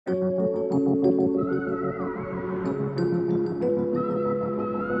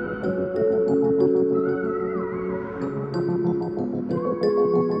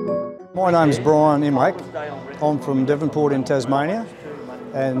My name's Brian Imlach. I'm from Devonport in Tasmania,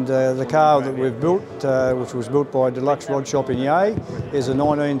 and the car that we've built, which was built by Deluxe Rod Shop in Yea, is a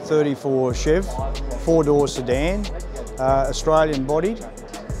 1934 Chevy, four-door sedan, Australian bodied,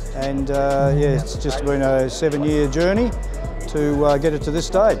 and yeah, it's just been a 7-year journey to get it to this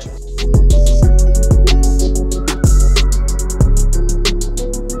stage.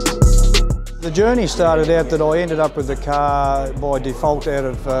 The journey started out that I ended up with the car by default out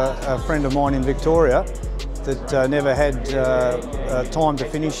of a friend of mine in Victoria that never had time to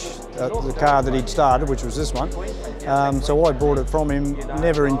finish the car that he'd started, which was this one. So I bought it from him,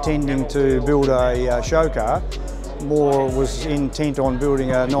 never intending to build a show car, more was intent on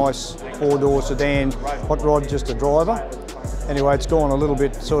building a nice four-door sedan hot rod, just a driver. Anyway, it's gone a little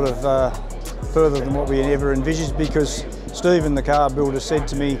bit sort of further than what we ever envisaged, because Stephen, the car builder, said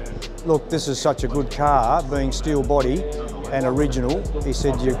to me, look, this is such a good car, being steel body and original. He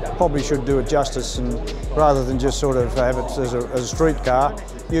said you probably should do it justice, and rather than just sort of have it as a street car,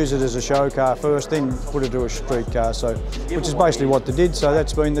 use it as a show car first, then put it to a street car. So, which is basically what they did. So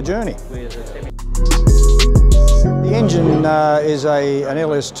that's been the journey. The engine is an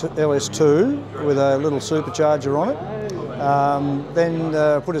LS2 with a little supercharger on it. Then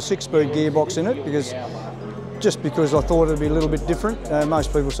put a 6-speed gearbox in it because I thought it'd be a little bit different.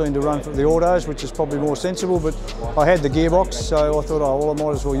 Most people seem to run for the autos, which is probably more sensible, but I had the gearbox, so I thought, oh, well, I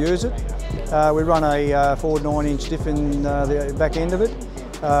might as well use it. We run a Ford 9-inch diff in the back end of it,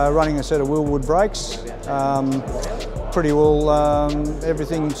 running a set of Willwood brakes. Pretty well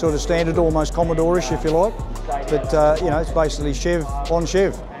everything sort of standard, almost Commodore-ish if you like, but you know, it's basically Chev on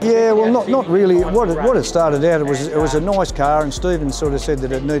Chev. Yeah, well, not really. What it started out, it was a nice car, and Stephen sort of said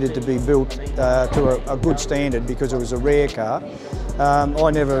that it needed to be built to a good standard because it was a rare car.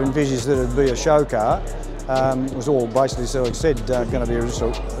 I never envisaged that it'd be a show car. It was all basically, so it said, going to be just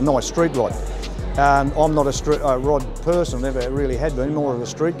a nice street rod. I'm not a rod person, never really had been, more of a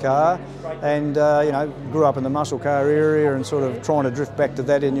street car, and you know, grew up in the muscle car area and sort of trying to drift back to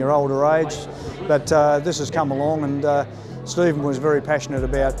that in your older age. But this has come along, and Stephen was very passionate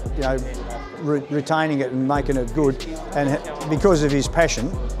about, you know, retaining it and making it good, and because of his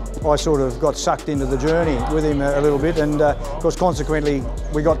passion, I sort of got sucked into the journey with him a little bit, and of course consequently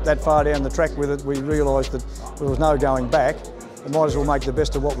we got that far down the track with it, we realised that there was no going back. We might as well make the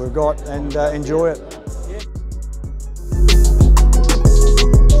best of what we've got and enjoy it.